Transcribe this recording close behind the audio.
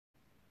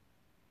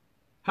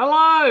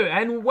Hello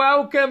and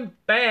welcome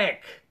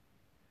back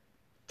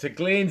to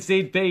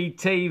glennzb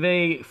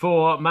TV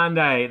for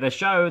Monday, the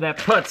show that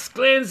puts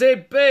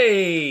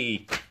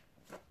glennzb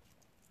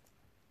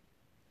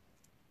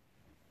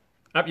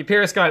up your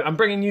Periscope. I'm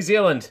bringing New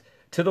Zealand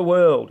to the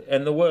world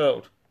and the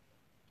world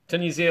to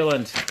New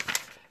Zealand.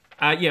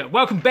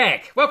 Welcome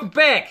back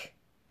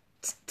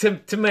to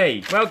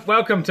me.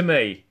 Welcome to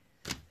me.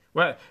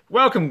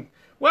 Welcome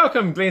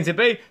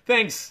glennzb.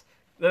 Thanks.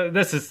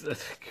 This is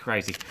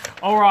crazy.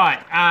 All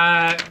right,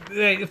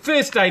 the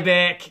first day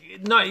back.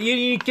 No,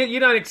 you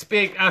don't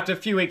expect, after a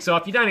few weeks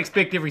off, you don't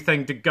expect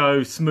everything to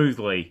go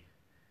smoothly.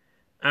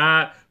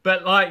 But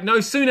like,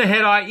 no sooner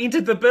had I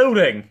entered the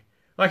building,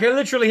 like I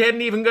literally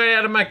hadn't even got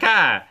out of my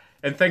car,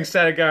 and things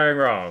started going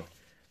wrong.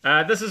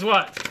 This is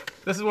what.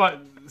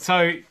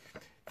 So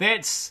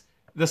that's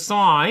the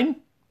sign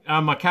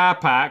on my car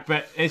park.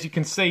 But as you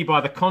can see by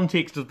the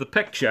context of the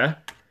picture,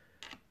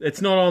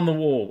 it's not on the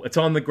wall. It's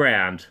on the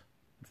ground.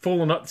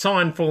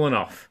 Sign fallen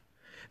off.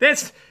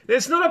 That's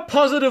not a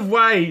positive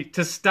way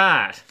to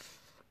start.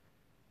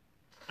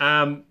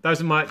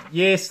 Those are my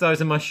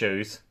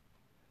shoes.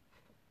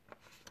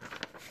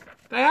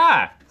 They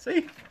are.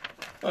 See?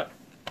 Look.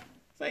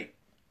 See?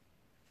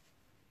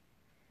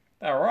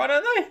 They're alright,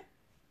 aren't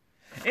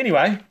they?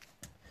 Anyway,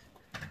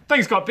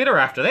 things got better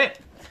after that.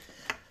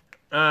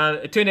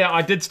 It turned out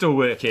I did still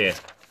work here,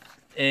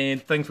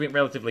 and things went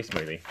relatively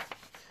smoothly.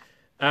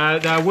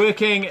 They're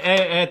working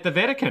at the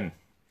Vatican.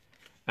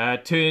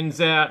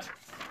 Turns out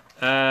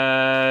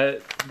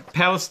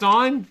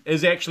Palestine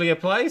is actually a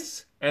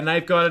place, and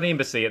they've got an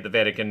embassy at the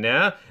Vatican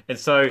now. And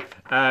so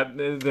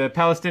the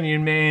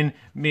Palestinian man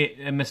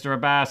Mr.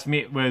 Abbas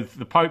met with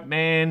the Pope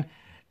man,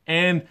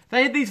 and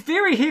they had these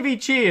very heavy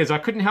chairs. I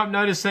couldn't help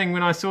noticing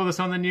when I saw this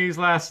on the news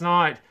last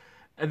night.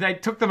 They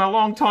took them a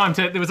long time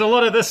to. There was a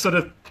lot of this sort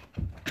of.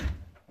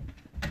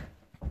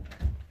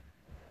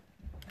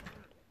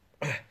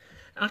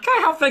 I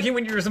can't help thinking,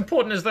 when you're as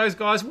important as those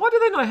guys, why do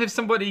they not have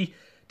somebody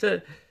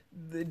to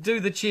do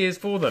the chairs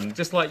for them,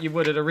 just like you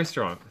would at a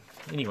restaurant?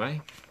 Anyway,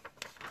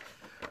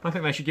 I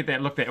think they should get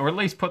that looked at, or at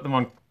least put them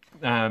on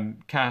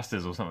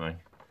casters or something.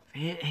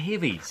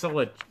 Heavy,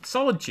 solid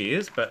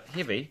chairs, but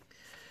heavy.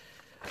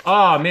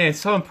 Oh man,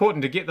 it's so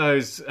important to get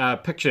those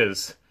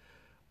pictures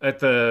at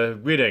the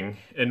wedding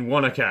in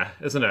Wanaka,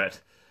 isn't it?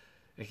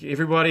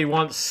 Everybody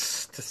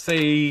wants to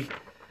see.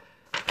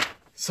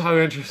 So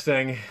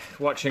interesting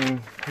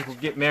watching people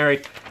get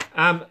married.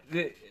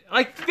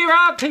 There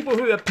are people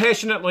who are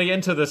passionately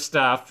into this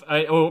stuff,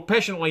 or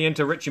passionately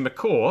into Richie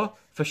McCaw,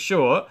 for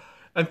sure.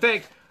 In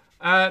fact,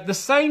 the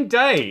same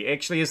day,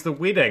 actually, as the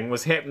wedding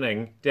was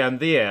happening down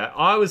there,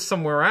 I was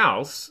somewhere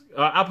else,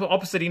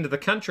 opposite end of the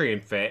country,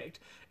 in fact,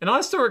 and I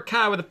saw a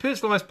car with a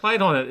personalised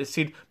plate on it that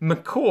said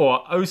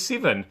McCaw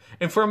 07.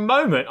 And for a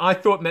moment, I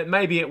thought that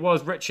maybe it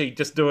was Richie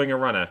just doing a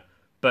runner.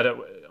 But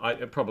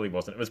it probably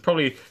wasn't. It was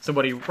probably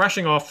somebody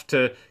rushing off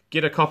to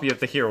get a copy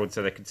of the Herald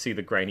so they could see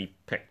the grainy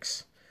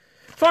pics.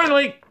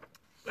 Finally,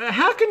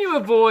 how can you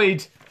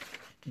avoid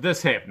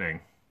this happening?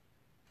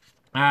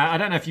 I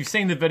don't know if you've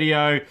seen the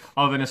video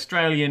of an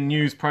Australian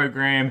news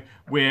program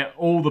where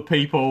all the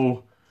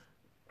people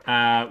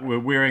were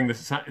wearing the...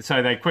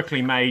 So they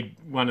quickly made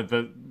one of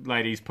the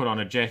ladies put on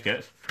a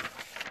jacket.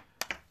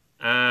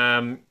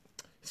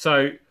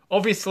 So...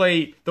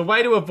 Obviously, the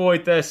way to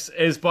avoid this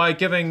is by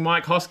giving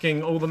Mike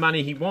Hosking all the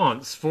money he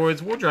wants for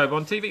his wardrobe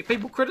on TV.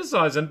 People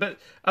criticise him, but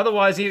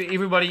otherwise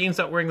everybody ends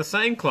up wearing the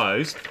same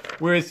clothes,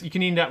 whereas you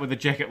can end up with a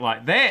jacket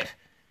like that.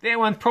 That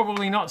one's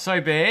probably not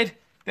so bad.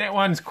 That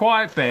one's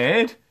quite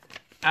bad.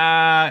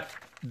 That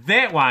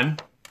one,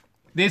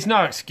 there's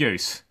no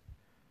excuse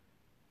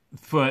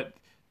for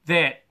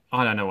that.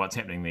 I don't know what's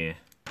happening there.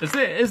 Is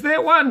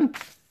that one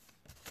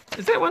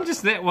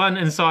just that one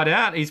inside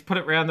out? He's put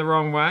it round the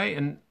wrong way,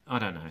 and I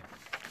don't know.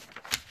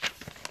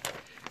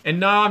 And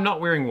no, I'm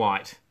not wearing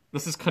white.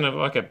 This is kind of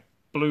like a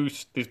blue,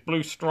 there's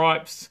blue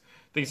stripes.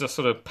 These are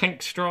sort of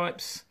pink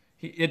stripes.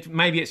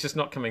 Maybe it's just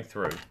not coming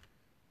through.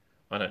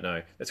 I don't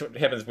know. That's what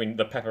happens when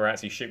the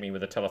paparazzi shoot me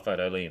with a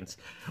telephoto lens.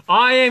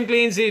 I am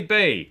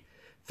glennzb.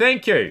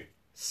 Thank you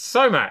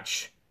so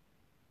much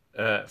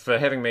for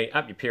having me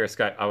up your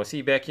Periscope. I will see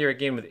you back here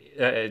again with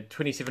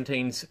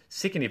 2017's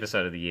second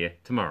episode of the year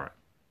tomorrow.